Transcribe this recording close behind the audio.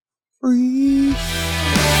Free.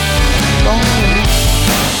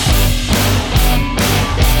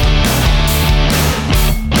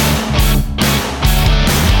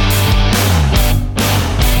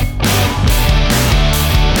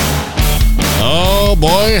 Oh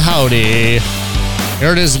boy, howdy.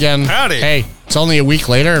 Here it is again. Howdy. Hey, it's only a week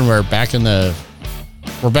later and we're back in the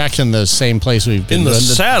same place we've been in the doing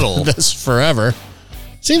saddle. This forever.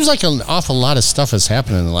 Seems like an awful lot of stuff has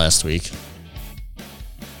happened in the last week.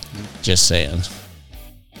 Just saying.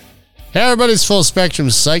 Hey, everybody's Full Spectrum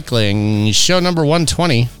Cycling, show number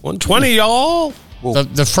 120. 120, y'all.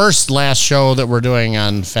 The last show that we're doing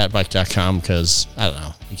on fatbike.com because, I don't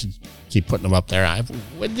know, we can keep putting them up there.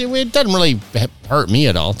 It doesn't really hurt me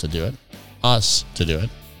at all to do it. Us to do it.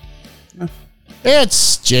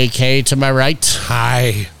 It's JK to my right.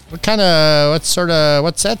 Hi. What's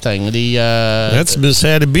that thing? That's Miss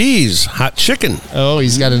Hattie B's hot chicken. Oh,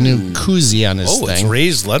 he's got a new koozie on his thing. thing. It's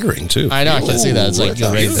raised lettering, too. I know, I can see that. It's like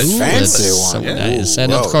raised. Fancy So one. nice.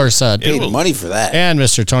 And Whoa. of course, Paid money for that. and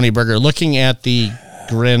Mr. Tony Berger looking at the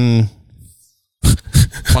Grin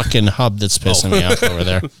fucking hub that's pissing me off over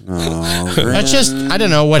there. Oh, That's just, I don't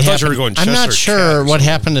know what I thought you happened. were going I'm not Chester sure Cat or what something.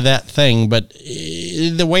 happened to that thing, but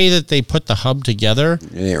the way that they put the hub together,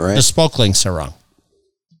 Yeah, right. the spoke links are wrong.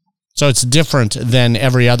 So it's different than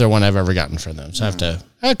every other one I've ever gotten from them. So I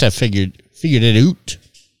have to figure it out.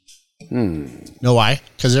 Know why?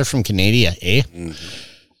 Because they're from Canada, eh?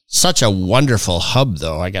 Such a wonderful hub,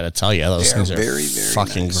 though. I got to tell you, those things are very, very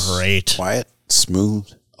fucking nice. great. Quiet, smooth.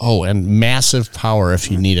 Oh, and massive power if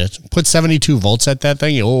you need it. Put 72 volts at that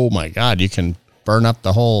thing. Oh my God, you can burn up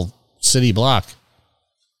the whole city block.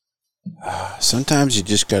 Sometimes you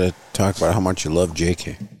just got to talk about how much you love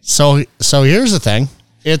JK. So here's the thing.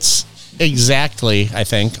 It's exactly, I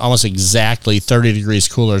think, almost exactly 30 degrees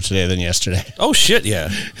cooler today than yesterday. Oh, shit, yeah.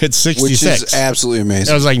 It's 66. Which is absolutely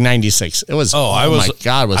amazing. It was like 96. It was, my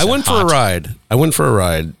God, was I it went hot. for a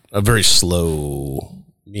ride. A very slow,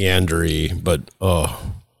 meandery, but,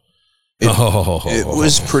 It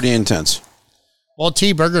was pretty intense. Well,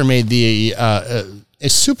 T. Berger made a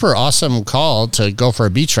super awesome call to go for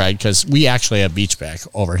a beach ride because we actually have beach back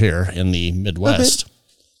over here in the Midwest.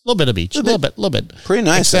 A little bit of beach, a little bit. Pretty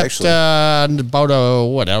nice, Except, actually. about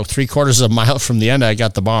 3/4 of a mile from the end, I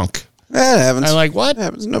got the bonk. That happens. I'm like, what? That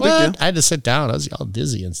happens. No What? big deal. I had to sit down. I was all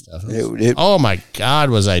dizzy and stuff. It Oh my God,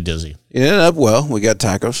 was I dizzy? ended up well. We got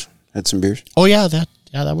tacos, had some beers. Oh yeah, that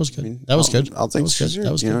was good. That was good. I'll take that was good.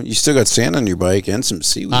 That was you good. know, you still got sand on your bike and some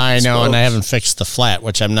seaweed. I know, and I suppose. haven't fixed the flat,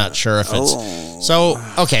 which I'm not sure if it's. Oh. So,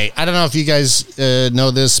 okay, I don't know if you guys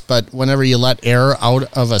know this, but whenever you let air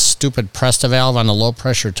out of a stupid Presta valve on a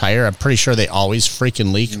low-pressure tire, I'm pretty sure they always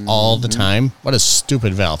freaking leak all the time. What a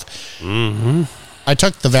stupid valve. Mm-hmm. I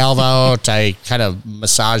took the valve out, I kind of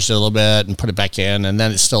massaged it a little bit and put it back in, and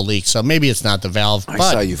then it still leaks. So maybe it's not the valve, I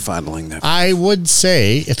but saw you fondling that. I would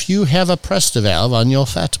say if you have a Presta valve on your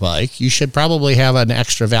fat bike, you should probably have an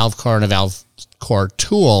extra valve core and a valve core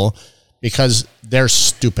tool because they're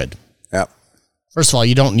stupid. Yep. First of all,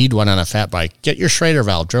 you don't need one on a fat bike. Get your Schrader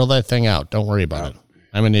valve, drill that thing out. Don't worry about it.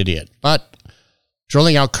 I'm an idiot. But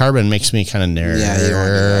drilling out carbon makes me kind of nervous. Yeah, you don't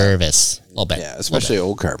wanna do that. A little bit. Yeah, especially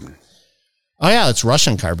old carbon. Oh, yeah, it's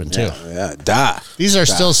Russian carbon, too. Yeah, da. These are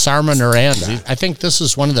still Sarma Narans. I think this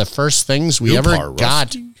is one of the first things we ever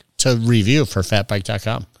got to review for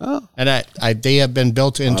fatbike.com. Oh. And they have been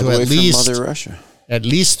built into All the way at from Mother Russia.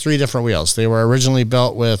 least 3 different wheels. They were originally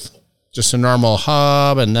built with just a normal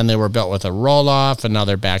hub, and then they were built with a roll-off, and now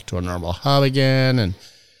they're back to a normal hub again. And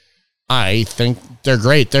I think they're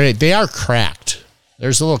great. They are cracked.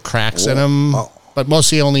 There's little cracks in them, but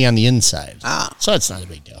mostly only on the inside. So it's not a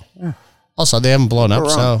big deal. Yeah. Also, they haven't blown up,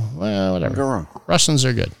 so whatever. Go wrong. Russians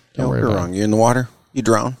are good. Don't worry You're about wrong. You in the water? You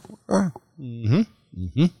drown. I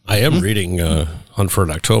am reading Hunt for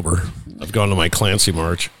October. I've gone to my Clancy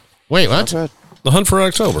March. it. Wait, what? The Hunt for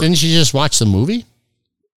October. Didn't you just watch the movie?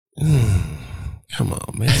 Come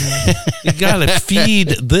on, man. You got to feed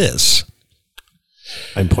this.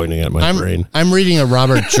 I'm pointing at my brain. I'm reading a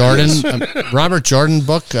Robert Jordan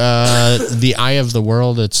book, The Eye of the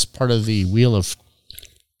World. It's part of the Wheel of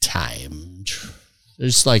Time.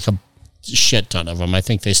 There's like a shit ton of them. I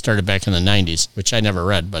think they started back in the 90s, which I never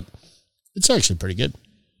read, but it's actually pretty good.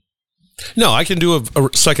 No, I can do a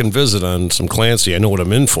second visit on some Clancy. I know what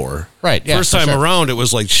I'm in for. Right. Yeah, First time around, it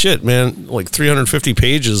was like, shit, man, like 350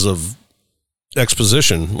 pages of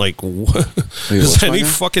exposition. Like, what? Is any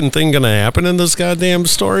fucking thing going to happen in this goddamn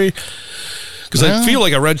story? Because I feel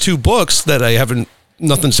like I read 2 books that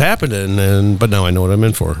nothing's happened in, but now I know what I'm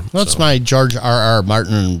in for. Well, it's my George R.R.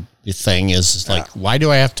 Martin thing is like, why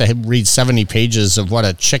do I have to read 70 pages of what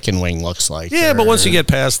a chicken wing looks like? Yeah, but once you get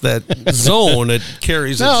past that zone, it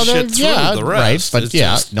carries its shit through the rest. Right, but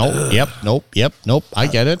it's nope. I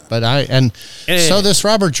get it, but so this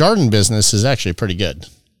Robert Jordan business is actually pretty good.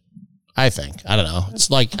 I think. I don't know.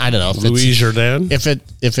 It's like, I don't know. If Louis Jourdan? If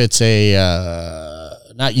it's a,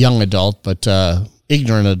 not young adult, but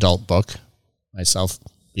ignorant adult book, myself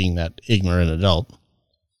being that ignorant adult.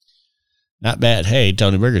 Not bad. Hey,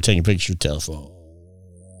 Tony Berger taking a picture of telephone.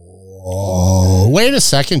 Oh, wait a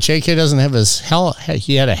second. JK doesn't have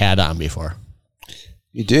he had a hat on before.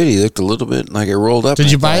 He did. He looked a little bit like it rolled up.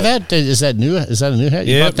 Did you buy that? Is that new? Is that a new hat?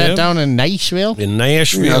 You bought that down in Nashville? In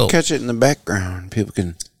Nashville. I'll catch it in the background. People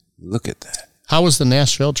can look at that. How was the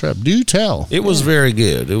Nashville trip? Do tell. It was very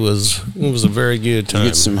good. It was a very good time. You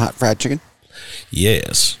get some hot fried chicken?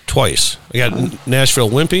 Yes, twice. I got Nashville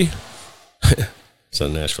Wimpy. It's not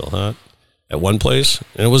Nashville Hot. At one place,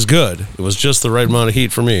 and it was good. It was just the right amount of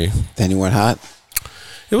heat for me. Then you went hot?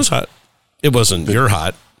 It was hot. It wasn't your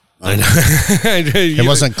hot. It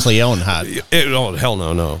wasn't Cleone hot. Oh, hell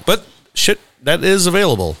no. But shit, that is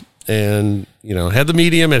available. And, had the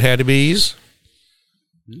medium, it had to be ease.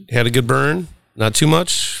 Had a good burn. Not too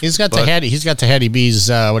much. He's got the Hattie B's,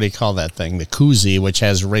 what do you call that thing? The koozie, which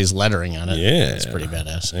has raised lettering on it. Yeah. It's pretty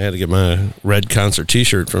badass. I had to get my red concert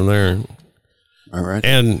t-shirt from there. All right.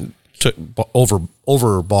 And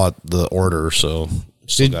overbought the order, so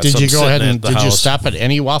did you go ahead and did you stop at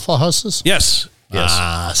any Waffle Houses? Yes.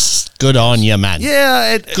 Good on you, man.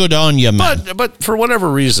 Yeah, good on you, man. But for whatever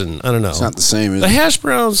reason, I don't know. It's not the same. The hash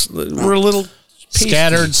browns were a little pasty.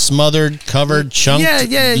 Scattered, smothered, covered, chunked.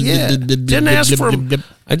 Yeah. Didn't ask for them.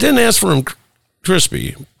 I didn't ask for them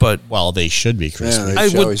crispy, but they should be crispy. I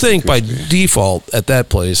would think by default at that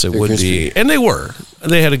place it would crispy. be, and they were.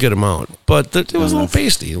 They had a good amount, but it was a little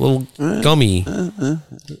pasty, a little gummy,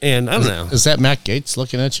 and I don't know. Is that Matt Gates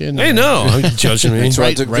looking at you? Hey, no, I'm judging me. That's why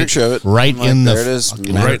I took a picture of it. Right in there it is.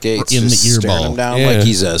 Matt Gates in the staring earball. him down like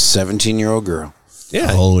he's a 17-year-old girl. Yeah.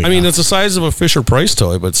 Oh, I mean, it's the size of a Fisher Price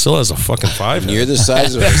toy, but still has a fucking 5. You're the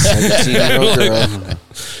size of a 17-year-old girl.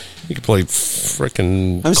 You could play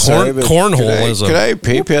frickin' cornhole. as a. Could I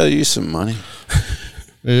PayPal you some money?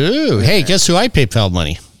 Ooh, hey, guess who I PayPal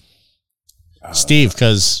money? Steve,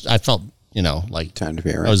 because I felt, like time to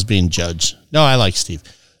pay rent. I was being judged. No, I like Steve.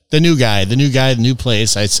 The new guy, the new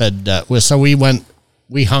place. I said, so we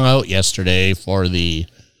hung out yesterday for the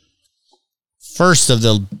first of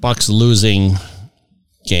the Bucks losing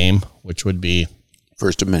game, which would be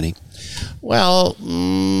first of many. Well,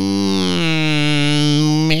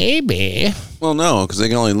 maybe. Well, no, because they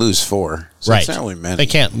can only lose 4. So right. It's not really many. They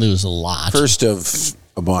can't lose a lot. First of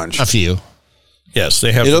a bunch. A few. Yes,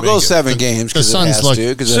 they have. It'll go 7 games because that's how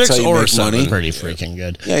you make money. Pretty freaking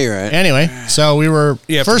good. Yeah, you're right. Anyway, so we were.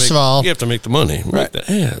 First of all, you have to make the money. Right. Make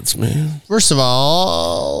the ads, man. First of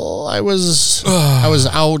all, I was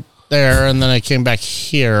out there, and then I came back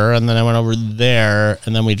here, and then I went over there,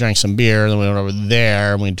 and then we drank some beer, and then we went over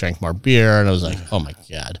there, and we drank more beer, and I was like, oh my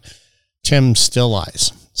God, Tim still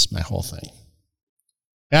lies. It's my whole thing.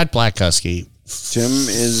 At Black Husky, Tim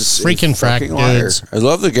is freaking frack dudes. I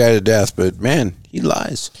love the guy to death, but man, he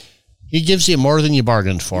lies. He gives you more than you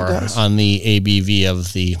bargained for on the ABV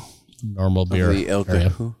of the normal beer.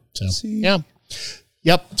 So, yeah.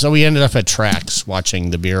 Yep. So we ended up at Trax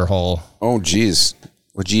watching the beer hole. Oh, geez.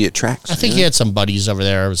 What'd you eat at Trax? I think he had some buddies over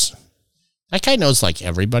there. That guy knows like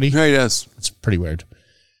everybody. Yeah, he does. It's pretty weird.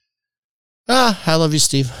 I love you,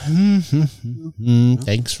 Steve.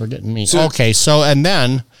 Thanks for getting me. Okay, so, and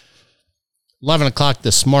then 11 o'clock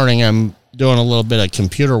this morning, I'm doing a little bit of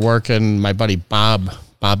computer work, and my buddy Bob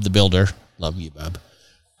the Builder, love you, Bob,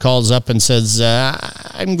 calls up and says,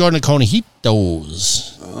 I'm going to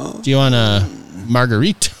Conejitos. Do you want a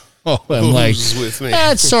margarita? Oh, I'm like,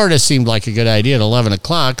 that sort of seemed like a good idea at 11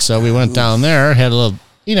 o'clock, so we went down there, had a little,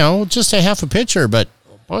 just a half a pitcher, but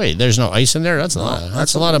boy, there's no ice in there. That's a lot.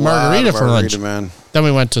 That's a lot of margarita for lunch. Man. Then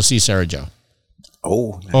we went to see Sarah Joe.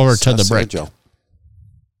 Oh, nice. Over to the Brick.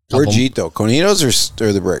 Where'd you eat though? Conitos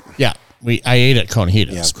or the Brick? Yeah, I ate at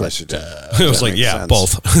Conitos. Yeah, of course you did. It was like, yeah,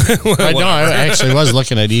 both. I know. I actually was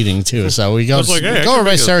looking at eating too. So we go over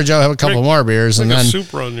by Sarah Joe, have a couple more beers, and then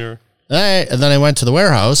soup run here. And then I went to the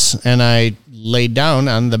warehouse and I laid down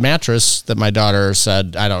on the mattress that my daughter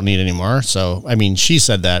said I don't need anymore. So, I mean, she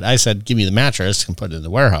said that. I said, give me the mattress and put it in the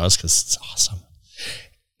warehouse because it's awesome.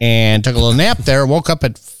 And took a little nap there. Woke up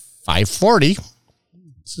at 5:40.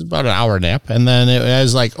 This is about an hour nap. And then I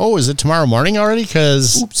was like, oh, is it tomorrow morning already?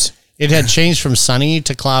 Because it had changed from sunny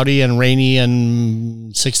to cloudy and rainy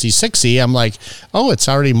and 60-60. I'm like, oh, it's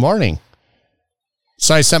already morning.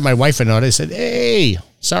 So I sent my wife a note. I said, hey,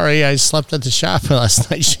 sorry, I slept at the shop last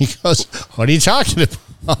night. She goes, what are you talking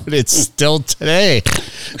about? It's still today.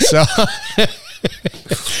 So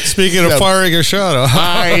speaking of firing a shot,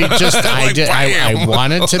 I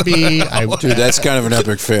wanted to be. Dude, that's kind of an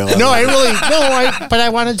epic fail. But I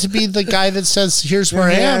wanted to be the guy that says, here's where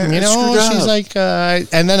I am. You know, she's like,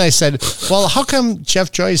 and then I said, well, how come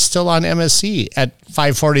Jeff Joy is still on MSC at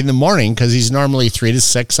 5:40 in the morning? Because he's normally 3 to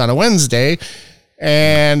 6 on a Wednesday.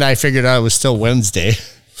 And I figured out it was still Wednesday.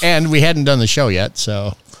 And we hadn't done the show yet,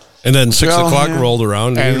 so. And then 6 o'clock rolled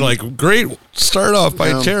around, and you're like, great start off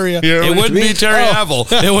by Terry. It wouldn't be Terry Avil.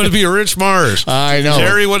 It would be Rich Mars. I know.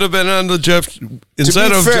 Terry would have been on the Jeff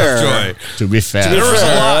instead of Jeff Joy. To be fair. There was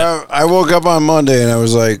a lot. I woke up on Monday, and I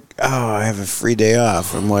was like, oh, I have a free day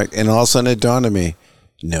off. I'm like, and all of a sudden it dawned on me,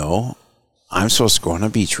 no, I'm supposed to go on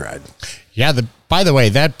a beach ride. Yeah, by the way,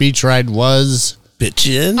 that beach ride was...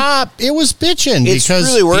 bitchin'? It was bitchin' It's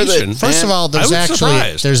because really worth it. First of all, there's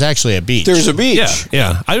actually a beach. There's a beach.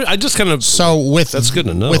 Yeah. I just kind of that's good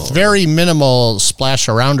to know. With very minimal splash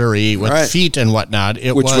aroundery with feet and whatnot.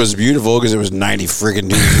 Which was beautiful because it was 90 freaking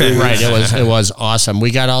degrees. Right. It was awesome.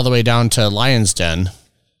 We got all the way down to Lion's Den.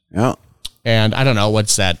 Yeah. And I don't know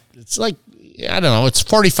what's that. It's like it's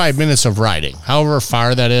 45 minutes of riding. However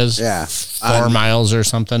far that is. Yeah. 4 miles or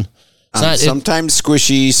something. Sometimes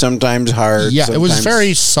squishy, sometimes hard. Yeah, it was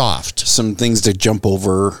very soft. Some things to jump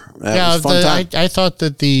over. That was fun time. I thought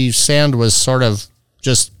that the sand was sort of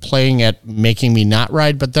just playing at making me not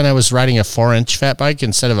ride, but then I was riding a 4-inch fat bike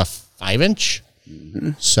instead of a 5-inch. Mm-hmm.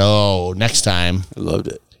 So next time. I loved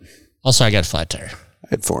it. Also, I got a flat tire. I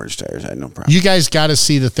had 4-inch tires. I had no problem. You guys got to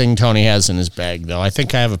see the thing Tony has in his bag, though. I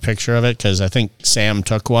think I have a picture of it because I think Sam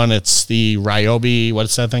took one. It's the Ryobi.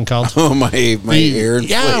 What's that thing called? Oh, my air inflator.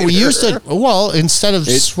 Yeah, we used it. Well, instead of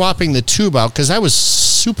swapping the tube out, because I was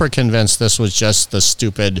super convinced this was just the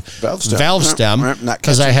stupid valve stem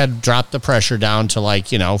because I had dropped the pressure down to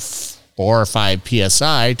 4 or 5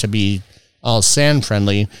 PSI to be all sand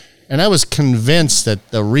friendly. And I was convinced that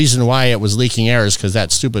the reason why it was leaking air is because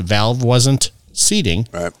that stupid valve wasn't seating.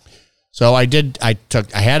 Right. So I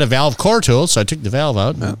had a valve core tool, so I took the valve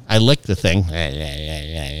out. Yeah. I licked the thing.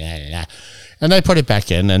 And I put it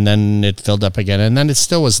back in, and then it filled up again, and then it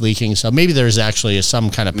still was leaking. So maybe there's actually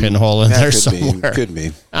some kind of pinhole in there somewhere. Could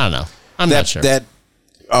be. I don't know. I'm not sure. That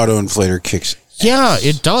auto inflator kicks. Yeah,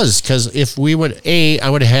 it does. Because if we would, I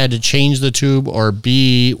would have had to change the tube, or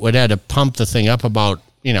B, would have had to pump the thing up about,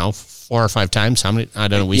 4 or 5 times. How many? I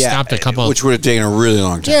don't know. We stopped a couple. Which would have taken a really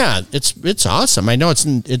long time. Yeah, it's awesome. I know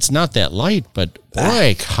it's not that light, but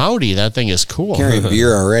boy, howdy, that thing is cool. Carrying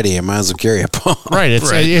beer already, I might as well carry a pump. Right.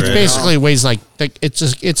 It basically weighs like it's a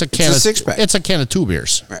can of 6-pack. It's a can of 2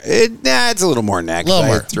 beers. Right. It's a little more than that.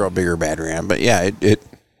 I throw a bigger battery on, but yeah,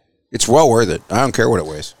 it's well worth it. I don't care what it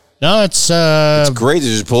weighs. No, it's great to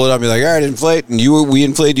just pull it up and be like, all right, inflate, and we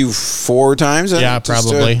inflated you 4 times. Yeah,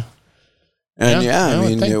 probably. And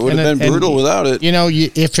it would have been brutal without it.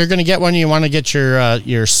 If you're going to get one, you want to get your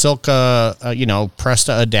Silka,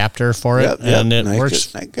 Presta adapter for it, and it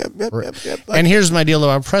works. And here's my deal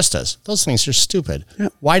about Prestas: those things are stupid.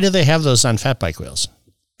 Yep. Why do they have those on fat bike wheels?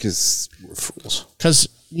 Because we're fools. Because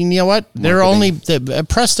you know what? The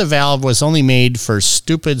Presta valve was only made for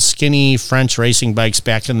stupid, skinny French racing bikes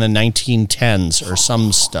back in the 1910s or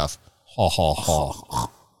some stuff. Ha ha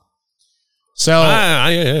ha. So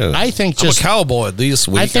I think I'm a cowboy at this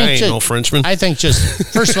week. I ain't no Frenchman. I think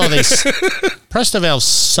first of all, Presta valves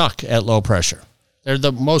suck at low pressure. They're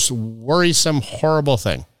the most worrisome, horrible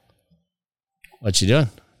thing. What you doing?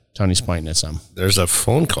 Tony's pointing at something. There's a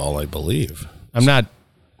phone call, I believe. I'm not.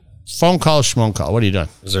 Phone call, schmone call. What are you doing?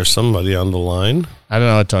 Is there somebody on the line? I don't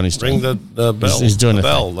know what Tony's doing. Ring the bell. He's doing the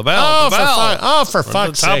bell. The bell. For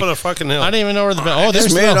fuck's sake. Top of the fucking hill. I don't even know where the bell. Oh,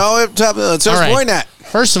 there's man. All up top. That's what I was pointing at.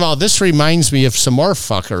 First of all, this reminds me of some more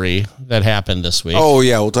fuckery that happened this week. Oh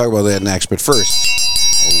yeah, we'll talk about that next. But first,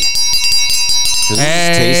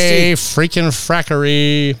 hey, freaking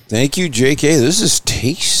frackery! Thank you, JK. This is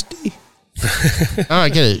tasty. Oh, I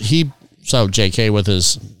get it. JK with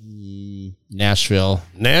his Nashville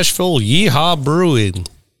Yeehaw Brewing.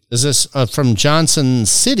 Is this from Johnson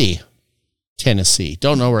City, Tennessee?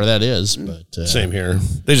 Don't know where that is, but same here.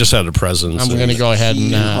 They just had a presence. I'm going to go ahead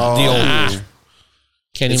and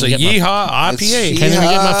it's a Yeehaw IPA. Can't even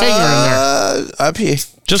get my finger in there. IPA.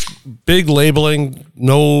 Just big labeling,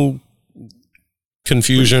 no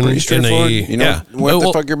confusion. Pretty straightforward. What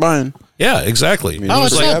the fuck you're buying. Yeah, exactly.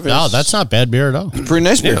 That's not bad beer at all. Pretty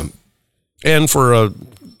nice beer. Yeah. And for a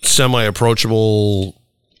semi-approachable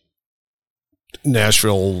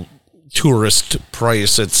Nashville tourist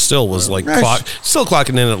price, it still was still clocking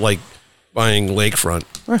in at like buying lakefront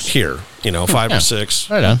here. 5 or 6.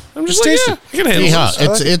 Right on. I'm just like, I can handle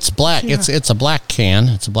this. It's black. Yeah. It's a black can.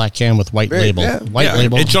 It's a black can with white label. Yeah. White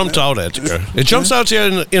label. It jumped out at you. It jumps out to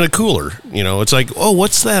you in a cooler. It's like, oh,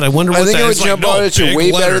 what's that? I wonder what that is. I think it would jump out at you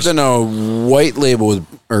way letters. better than a white label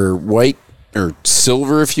or white or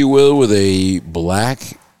silver, if you will, with a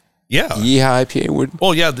black. Yeah. Yeehaw IPA would.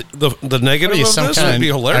 Well, yeah, the negative of this would be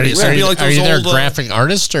hilarious. Are It'd be like those you their old graphic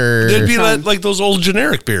artist or? It'd be like those old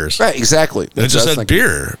generic beers. Right, exactly. It just said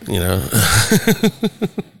beer,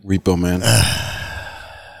 Repo Man.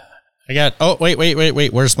 I got. Oh,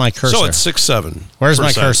 wait. Where's my cursor? So it's 6-7. Where's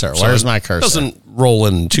my cursor? So Where's my cursor? Doesn't roll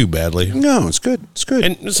in too badly. No, it's good. It's good.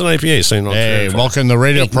 And it's an IPA, so hey, welcome to the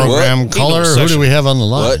radio program. Caller, who do we have on the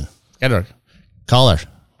line? Get a caller.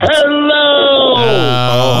 Hello.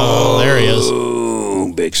 There he is.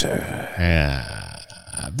 Oh, Big Sir.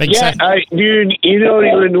 Yeah, Big Sir. Dude, you don't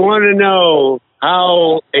even want to know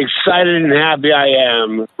how excited and happy I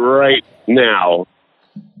am right now.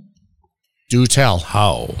 Do tell.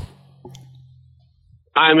 How?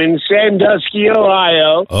 I'm in Sandusky,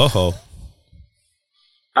 Ohio. Oh.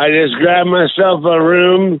 I just grabbed myself a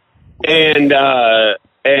room and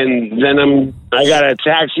then I got a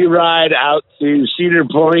taxi ride out to Cedar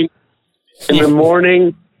Point in the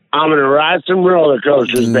morning. I'm gonna ride some roller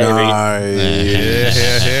coasters, baby. Yeah.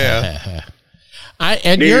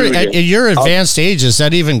 At your advanced age, is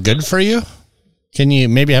that even good for you? Can you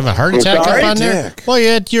maybe have a heart attack up on there? Well,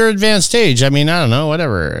 you're at your advanced age. I mean, I don't know,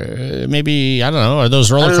 whatever. Maybe, I don't know. Are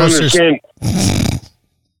those roller coasters?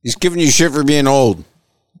 He's giving you shit for being old.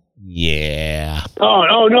 Yeah.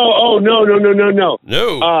 Oh no.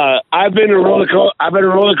 No. I've been a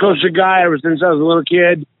roller coaster guy ever since I was a little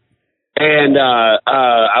kid, and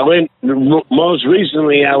I went most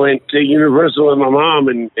recently. I went to Universal with my mom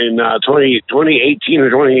in 2018 or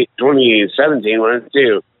 2017, one of the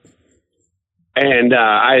two. And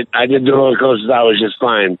I did the roller coasters. I was just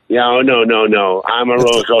fine. Yeah. No. I'm a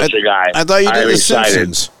roller coaster guy. I thought you did The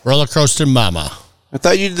Simpsons. Roller coaster mama. I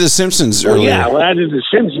thought you did The Simpsons earlier. Yeah, I did The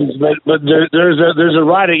Simpsons, but there's a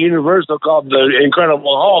ride at Universal called the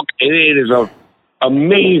Incredible Hulk, and it is a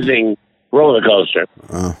amazing roller coaster.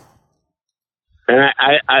 Oh. And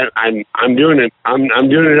I'm doing it. I'm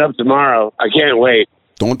doing it up tomorrow. I can't wait.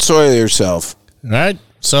 Don't soil yourself. Right.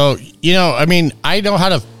 So I mean, I know how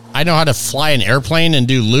to fly an airplane and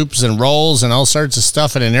do loops and rolls and all sorts of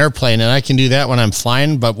stuff in an airplane, and I can do that when I'm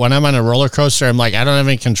flying. But when I'm on a roller coaster, I'm like, I don't have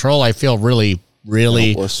any control. I feel really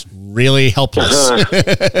helpless.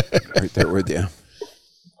 Right there with you.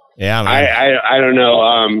 Yeah, man. I don't know.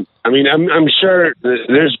 I mean, I'm sure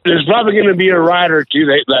there's probably going to be a ride or two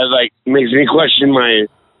that like makes me question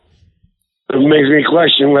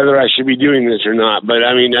whether I should be doing this or not. But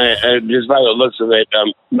I mean, I just by the looks of it,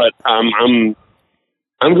 I'm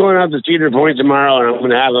going out to Cedar Point tomorrow, and I'm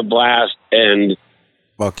going to have a blast. And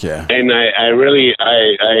fuck yeah! And I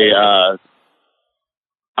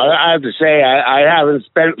have to say I haven't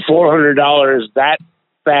spent $400 that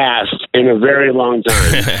fast in a very long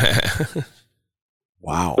time.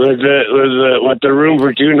 Wow! With the room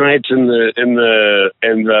for 2 nights and the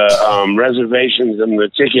reservations and the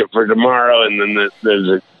ticket for tomorrow, and then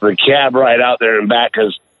the cab ride out there and back,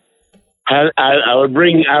 because I would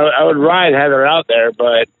ride Heather out there,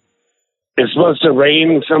 but it's supposed to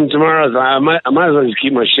rain some tomorrow, so I might as well just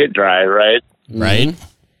keep my shit dry, right? Right. Mm-hmm.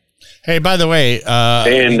 Hey, by the way,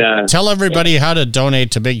 tell everybody how to donate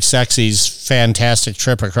to Big Sexy's fantastic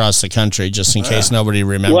trip across the country, just in case nobody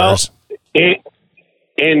remembers. Well,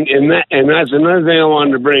 and that's another thing I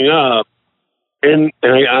wanted to bring up. And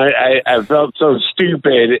I felt so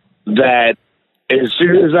stupid that as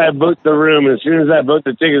soon as I booked the room, as soon as I booked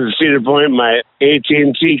the ticket to Cedar Point, my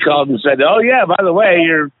AT&T called and said, "Oh yeah, by the way,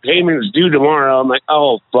 your payment's due tomorrow." I'm like,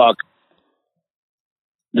 "Oh fuck."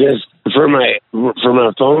 Just for my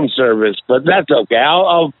phone service, but that's okay.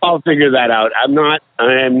 I'll figure that out. I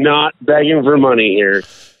am not begging for money here.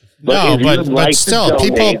 But still,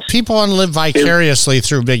 people want to live vicariously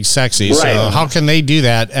through Big Sexy. Right. So how can they do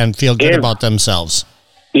that and feel good about themselves?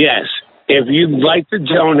 Yes. If you'd like to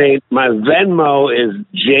donate, my Venmo is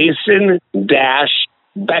Jason-Becker,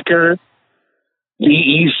 BECKER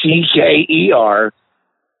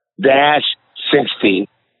 -60.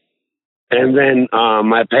 And then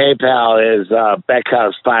my PayPal is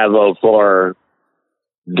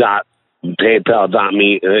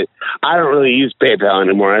beckhouse504.paypal.me. I don't really use PayPal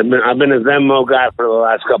anymore. I've been a Venmo guy for the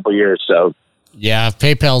last couple of years. So yeah,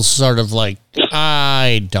 PayPal's sort of like,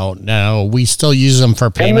 I don't know. We still use them for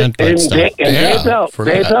payment, PayPal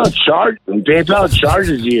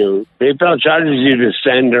charges you. PayPal charges you to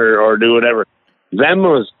send or do whatever.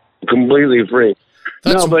 Venmo's completely free.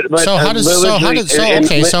 That's, no, but so how does but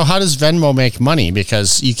literally- so how does Venmo make money?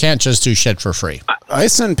 Because you can't just do shit for free. I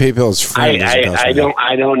send PayPal's friend.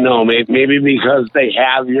 I don't know. Maybe because they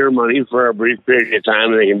have your money for a brief period of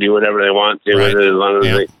time, and they can do whatever they want to with it as long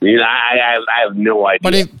as they. I have no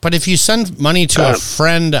idea. But if you send money to a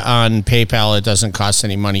friend on PayPal, it doesn't cost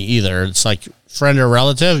any money either. It's like friend or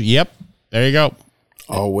relative. Yep, there you go.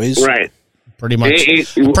 Always Right. Pretty much.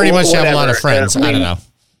 Pretty much have a lot of friends. I don't know.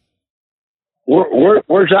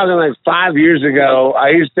 We're talking like 5 years ago.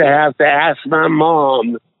 I used to have to ask my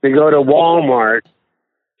mom to go to Walmart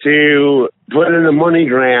to put in a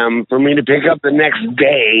MoneyGram for me to pick up the next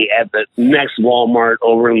day at the next Walmart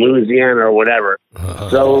over in Louisiana or whatever.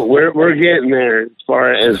 So we're getting there as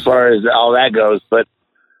far as all that goes. But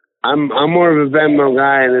I'm more of a Venmo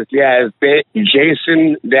guy, and it's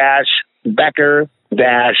Jason Becker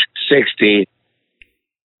 60.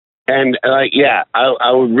 And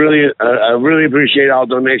I would really appreciate all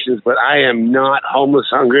donations, but I am not homeless,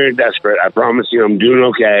 hungry, or desperate. I promise you, I'm doing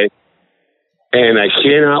okay, and I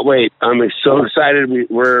cannot wait. I'm so excited.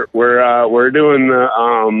 We're doing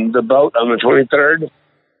the boat on the 23rd.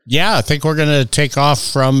 Yeah, I think we're gonna take off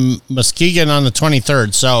from Muskegon on the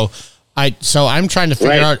 23rd. So I'm trying to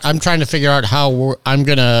figure out. I'm trying to figure out how I'm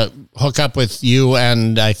gonna hook up with you,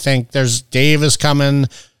 and I think there's Dave is coming.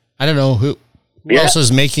 I don't know who else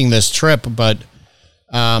is making this trip, but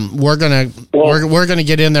we're gonna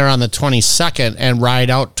get in there on the 22nd and ride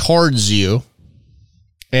out towards you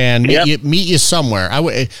and meet you somewhere.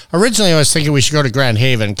 Originally I was thinking we should go to Grand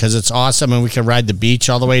Haven because it's awesome and we can ride the beach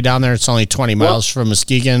all the way down there. It's only 20 miles from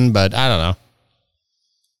Muskegon, but I don't know.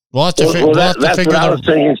 We'll have to figure that's what I was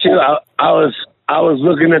thinking too. I was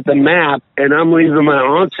looking at the map, and I'm leaving my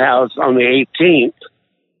aunt's house on the 18th.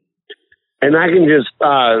 And I can just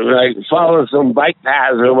follow some bike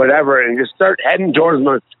paths or whatever, and just start heading towards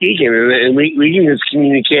Muskegon, and we can just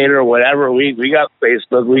communicate or whatever. We got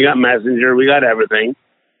Facebook, we got Messenger, we got everything.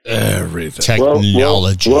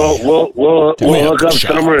 Technology. We'll hook up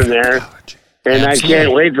somewhere in there, and I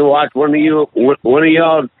can't wait to watch one of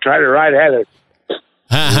y'all try to ride Heather.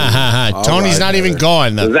 Tony's not even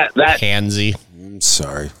going. That pansy. I'm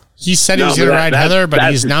sorry. He said he was going to ride Heather, but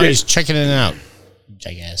he's checking it out.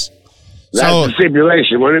 I guess. That's the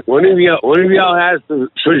stipulation. One of y'all has to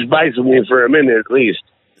switch bikes with me for a minute at least.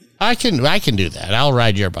 I can do that. I'll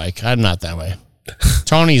ride your bike. I'm not that way.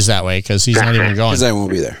 Tony's that way because he's not even going. Because I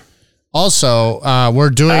won't be there. Also, we're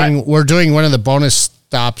doing one of the bonus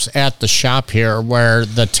stops at the shop here where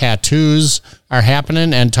the tattoos are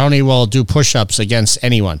happening, and Tony will do push-ups against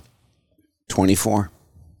anyone. 24.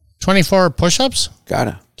 24 push-ups?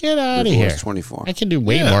 Gotta. Get out of here. 24. I can do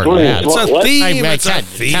way more than that. It's a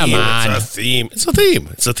theme. Come on.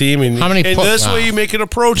 It's a theme. And, how many this way you make it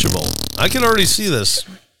approachable. I can already see this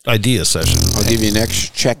idea session. I'll give you an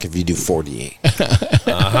extra check if you do 48. No,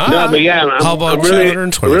 but how about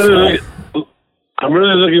 224? I'm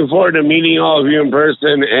really looking forward to meeting all of you in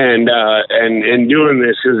person and doing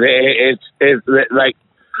this because it's like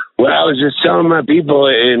what I was just telling my people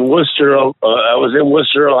in Worcester. I was in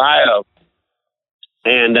Worcester, Ohio.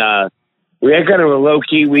 And we had kind of a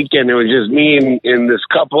low-key weekend. It was just me and this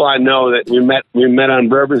couple I know that we met on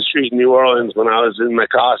Bourbon Street in New Orleans when I was in my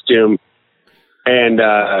costume. And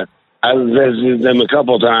I've visited them a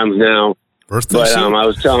couple times now. But I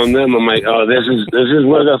was telling them, I'm like, oh, this is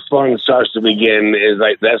where the fun starts to begin. Is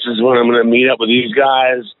like this is when I'm going to meet up with these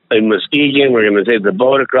guys in Muskegon. We're going to take the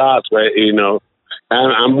boat across. But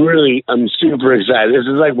I'm super excited. This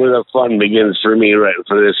is like where the fun begins for me, right,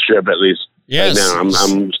 for this trip at least. Yes. Right now,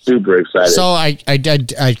 I'm super excited. So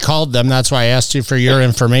I called them. That's why I asked you for your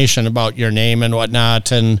information about your name and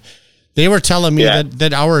whatnot. And they were telling me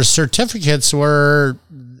that our certificates were,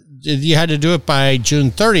 you had to do it by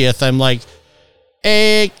June 30th. I'm like,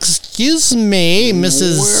 excuse me,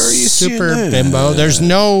 Mrs. Super Bimbo. There's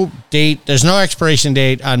no date. There's no expiration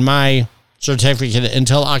date on my certificate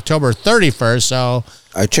until October 31st. So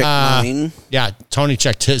I checked mine. Yeah. Tony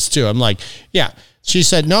checked his too. I'm like, yeah. She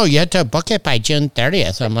said, no, you had to book it by June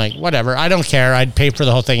 30th. I'm like, whatever. I don't care. I'd pay for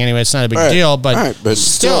the whole thing anyway. It's not a big deal. But,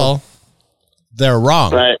 still, they're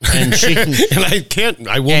wrong. Right. And she can, and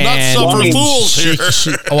I will not suffer fools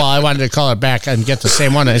here. Well, I wanted to call her back and get the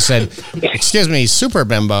same one. I said, excuse me, Super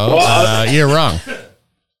Bimbo, you're wrong.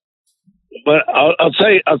 But I'll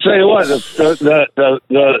tell you what,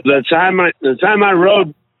 the time I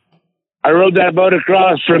rode that boat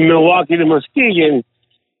across from Milwaukee to Muskegon,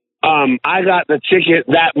 I got the ticket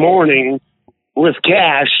that morning with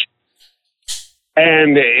cash,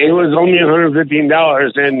 And it was only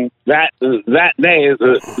 $115. And that day,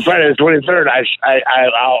 Friday the 23rd,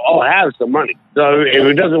 I'll have some money. So if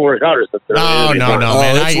it doesn't work out or something, no,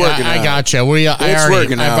 man. I got you. We ain't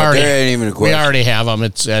even a question. We already have them.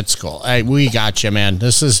 That's cool. We got you, man.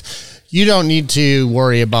 You don't need to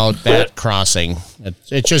worry about that crossing.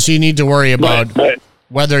 It's just you need to worry about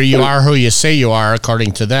whether you are who you say you are,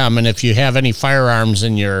 according to them. And if you have any firearms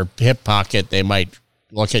in your hip pocket, they might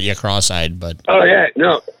look at you cross-eyed. But because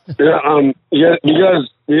I'm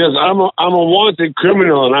a wanted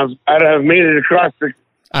criminal, and I've made it across the.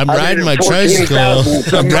 I'm riding my tricycle.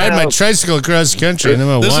 I'm riding my tricycle across the country, and I'm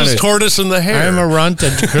a wanted. This is tortoise in the hair. I'm a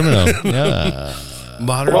wanted criminal. Yeah.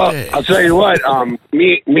 Modern day. I'll tell you what.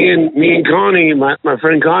 Me and Connie, my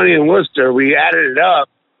friend Connie in Worcester, we added it up,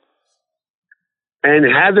 and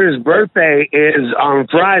Heather's birthday is on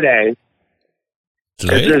Friday.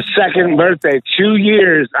 Today? It's her second birthday. 2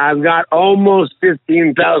 years. I've got almost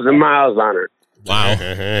 15,000 miles on her. Wow.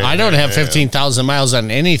 I don't have 15,000 miles on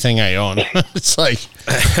anything I own. It's like,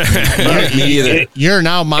 me either. You're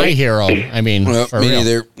now my hero. I mean, Well, for me real.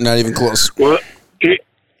 neither. Not even close. Well,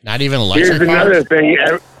 Not even electric here's another thing.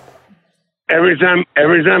 Every time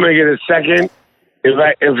I get a second,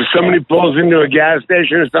 if somebody pulls into a gas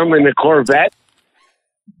station or something in the Corvette,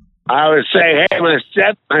 I would say, hey, my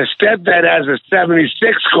stepdad has a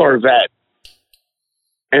 76 Corvette.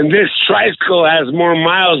 And this tricycle has more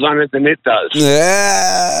miles on it than it does.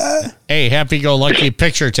 Yeah. Hey, happy-go-lucky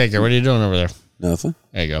picture taker. What are you doing over there? Nothing.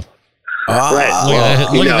 There you go. Right.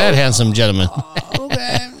 Look at that handsome gentleman.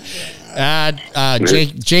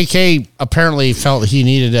 JK apparently felt he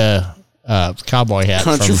needed a cowboy hat.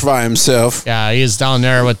 Countrify himself. Yeah, he is down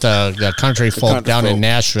there with the country folk down in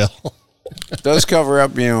Nashville. Does cover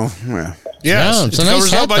up, Yeah. Yeah, it's a nice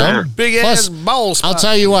hat, though. Big ass ball spot. I'll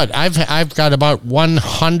tell you what, I've got about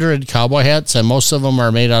 100 cowboy hats, and most of them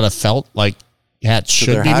are made out of felt, like hats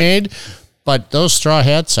should be made. But those straw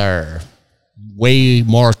hats are way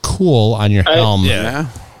more cool on your helm. Yeah.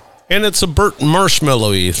 And it's a Burt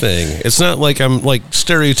Marshmallow-y thing. It's not like I'm like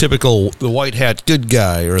stereotypical, the white hat good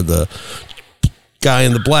guy or the guy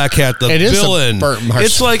in the black hat, the villain.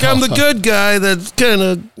 It's like I'm the good guy that kind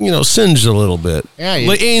of, singed a little bit. Yeah,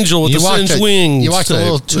 the angel with the singed wings. You walked a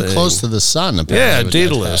little too close to the sun. Apparently, yeah,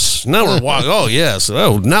 Daedalus. Now we're walking. Oh yes.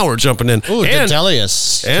 Oh, now we're jumping in. Ooh,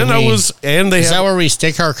 Daedalus. Is that where we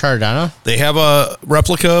stake our Cardano? They have a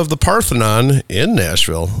replica of the Parthenon in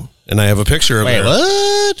Nashville, and I have a picture of it.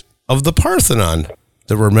 What? Of the Parthenon.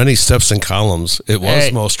 There were many steps and columns. It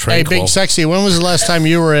was most tranquil. Hey, Big Sexy, when was the last time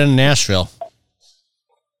you were in Nashville?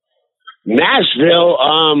 Nashville.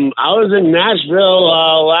 I was in Nashville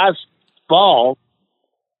last fall.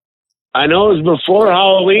 I know it was before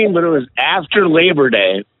Halloween, but it was after Labor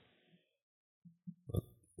Day.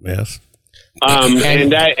 Yes.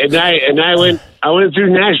 And I went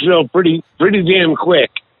through Nashville pretty damn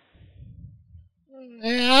quick.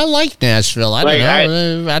 Yeah, I like Nashville. I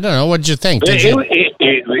don't know. What'd you think? Very,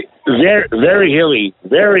 very hilly.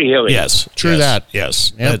 Very hilly. Yes. True that.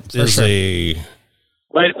 Yes. Yep, that is a.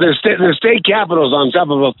 Like the state capital's on top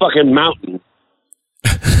of a fucking mountain.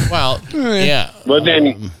 Well, yeah. But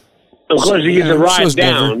then, of course, you get to ride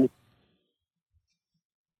down.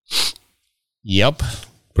 Yep.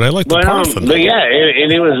 But I like the Parthenon. But yeah,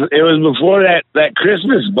 and it was before that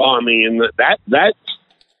Christmas bombing, and that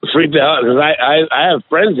freaked out because I have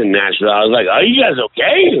friends in Nashville. I was like, "Are you guys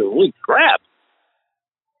okay? Holy crap!"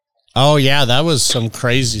 Oh yeah, that was some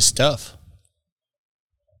crazy stuff.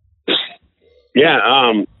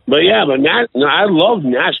 Yeah, but I love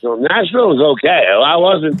Nashville. Nashville was okay. I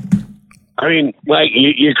wasn't. I mean, like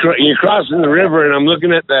you're crossing the river, and I'm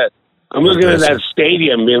looking at that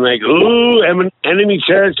stadium, being like, "Ooh, enemy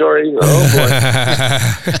territory!" Oh boy.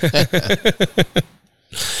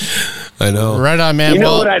 I know. Right on, man. You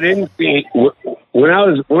know what I didn't see when I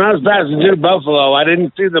was passing through Buffalo? I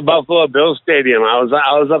didn't see the Buffalo Bills stadium. I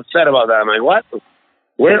was upset about that. I'm like, what?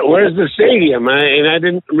 Where's the stadium? And I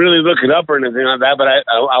didn't really look it up or anything like that, but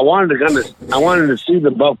I wanted to see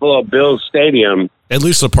the Buffalo Bills stadium. At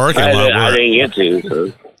least the parking lot. I didn't get to.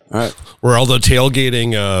 So. Right. Where all the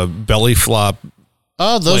tailgating, belly flop.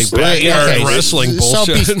 Oh, those backyard wrestling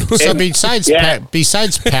bullshit. So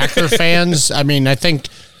besides Packer fans, I mean, I think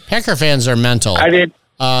Packer fans are mental.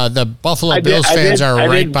 The Buffalo Bills fans are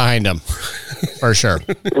right behind them, for sure.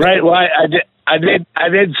 Right. Well, I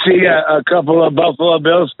did see a couple of Buffalo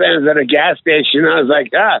Bills fans at a gas station. I was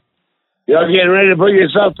like, y'all getting ready to put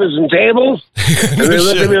yourself to some tables? And they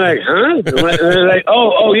looked at me like, huh? And they're like,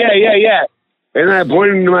 oh, yeah. And I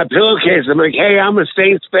pointed to my pillowcase. I'm like, hey, I'm a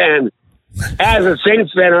Saints fan. as a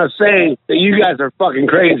Saints fan, I was saying that you guys are fucking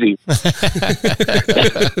crazy.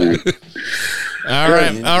 All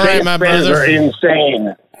right, my fans brother. are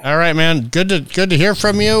insane. All right, man. Good to hear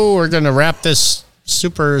from you. We're gonna wrap this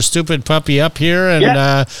super stupid puppy up here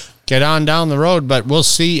and get on down the road. But we'll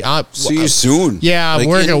see. See you soon. Yeah, Like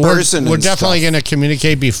we're definitely stuff. gonna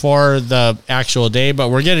communicate before the actual day. But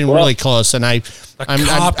we're getting really close, and I'm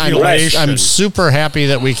super happy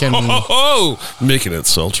that we can. Making it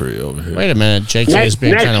sultry over here. Wait a minute, JK is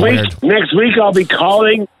being kind of weird. Next week I'll be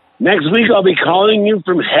calling you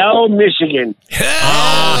from Hell, Michigan.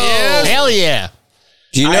 Hell yeah!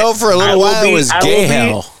 Do you know for a little while it was gay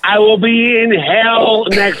hell? I will be in Hell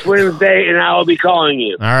next Wednesday, and I will be calling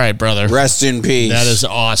you. All right, brother. Rest in peace. That is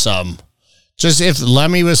awesome. Just if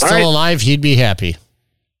Lemmy was still alive, he'd be happy.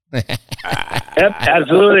 Yep,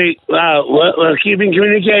 absolutely. Let's keep in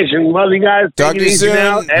communication. Love you guys. Talk to you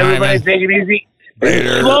soon. Everybody take it easy.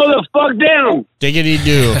 Slow the fuck down. Diggity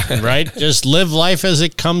do, right? Just live life as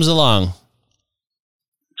it comes along.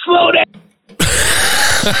 Slow down.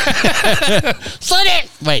 Slow down.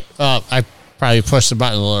 Wait, I probably pushed the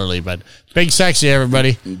button a little early, but Big Sexy,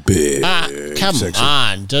 everybody. Come Sexy.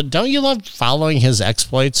 on. Don't you love following his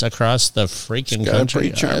exploits across the freaking country?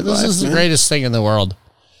 This is the greatest thing in the world.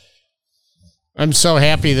 I'm so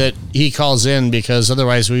happy that he calls in because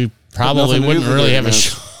otherwise we probably wouldn't really have a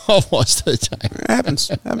show most of the time. It happens.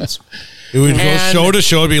 It would go show to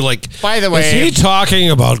show and be like, by the way, is he talking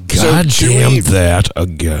about goddamn that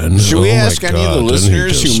again? Should we ask my any of God, the didn't he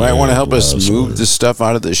listeners just who might say want to it help us last move week? this stuff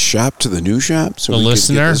out of the shop to the new shop? So the we could get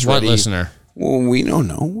listener? this What ready? listener? Well, we don't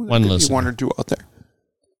know. One listener. One or two out there.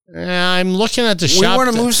 I'm looking at the We shop.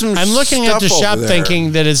 wanna move some I'm looking at the stuff shop over there.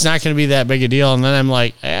 thinking that it's not going to be that big a deal, and then I'm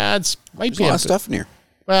like, it's might There's be a lot of stuff in here.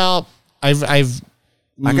 Well, I got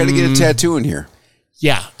to get a tattoo in here.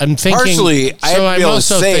 Yeah, I'm thinking. Partially, I have to be able to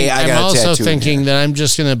say I got a I'm also tattoo in thinking here. that I'm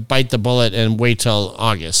just going to bite the bullet and wait till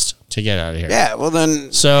August to get out of here. Yeah, well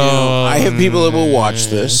then, So I have people that will watch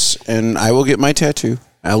this, and I will get my tattoo.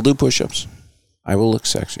 I'll do push-ups. I will look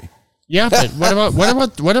sexy. Yeah, but what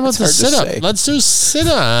about the hard to sit-up? say. Let's do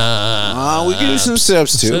sit-up. We can do some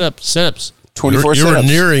sit-ups too. Sit-ups. 24 You were sit-ups.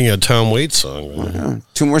 nearing a Tom Waits song. Man.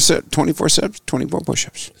 24 sit-ups, 24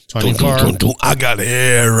 push-ups. 24. I got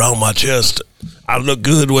hair around my chest. I look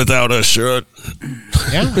good without a shirt.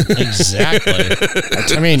 Yeah, exactly.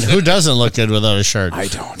 I mean, who doesn't look good without a shirt? I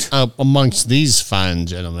don't. Amongst these fine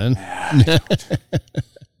gentlemen.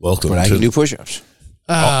 Welcome But I to can do push-ups.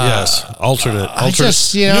 yes, alternate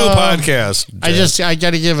just, new podcast. I got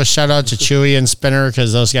to give a shout out to Chewy and Spinner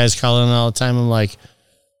because those guys call in all the time. I'm like,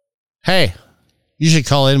 hey, you should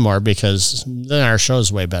call in more because then our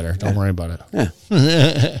show's way better. Don't worry about it.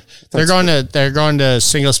 Yeah. They're going to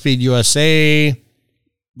Single Speed USA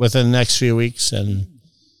within the next few weeks, and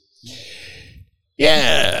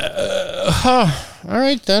all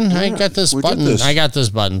right then. I got this we did button. this. I got this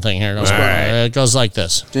button thing here. It goes like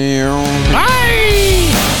this.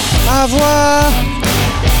 Au revoir.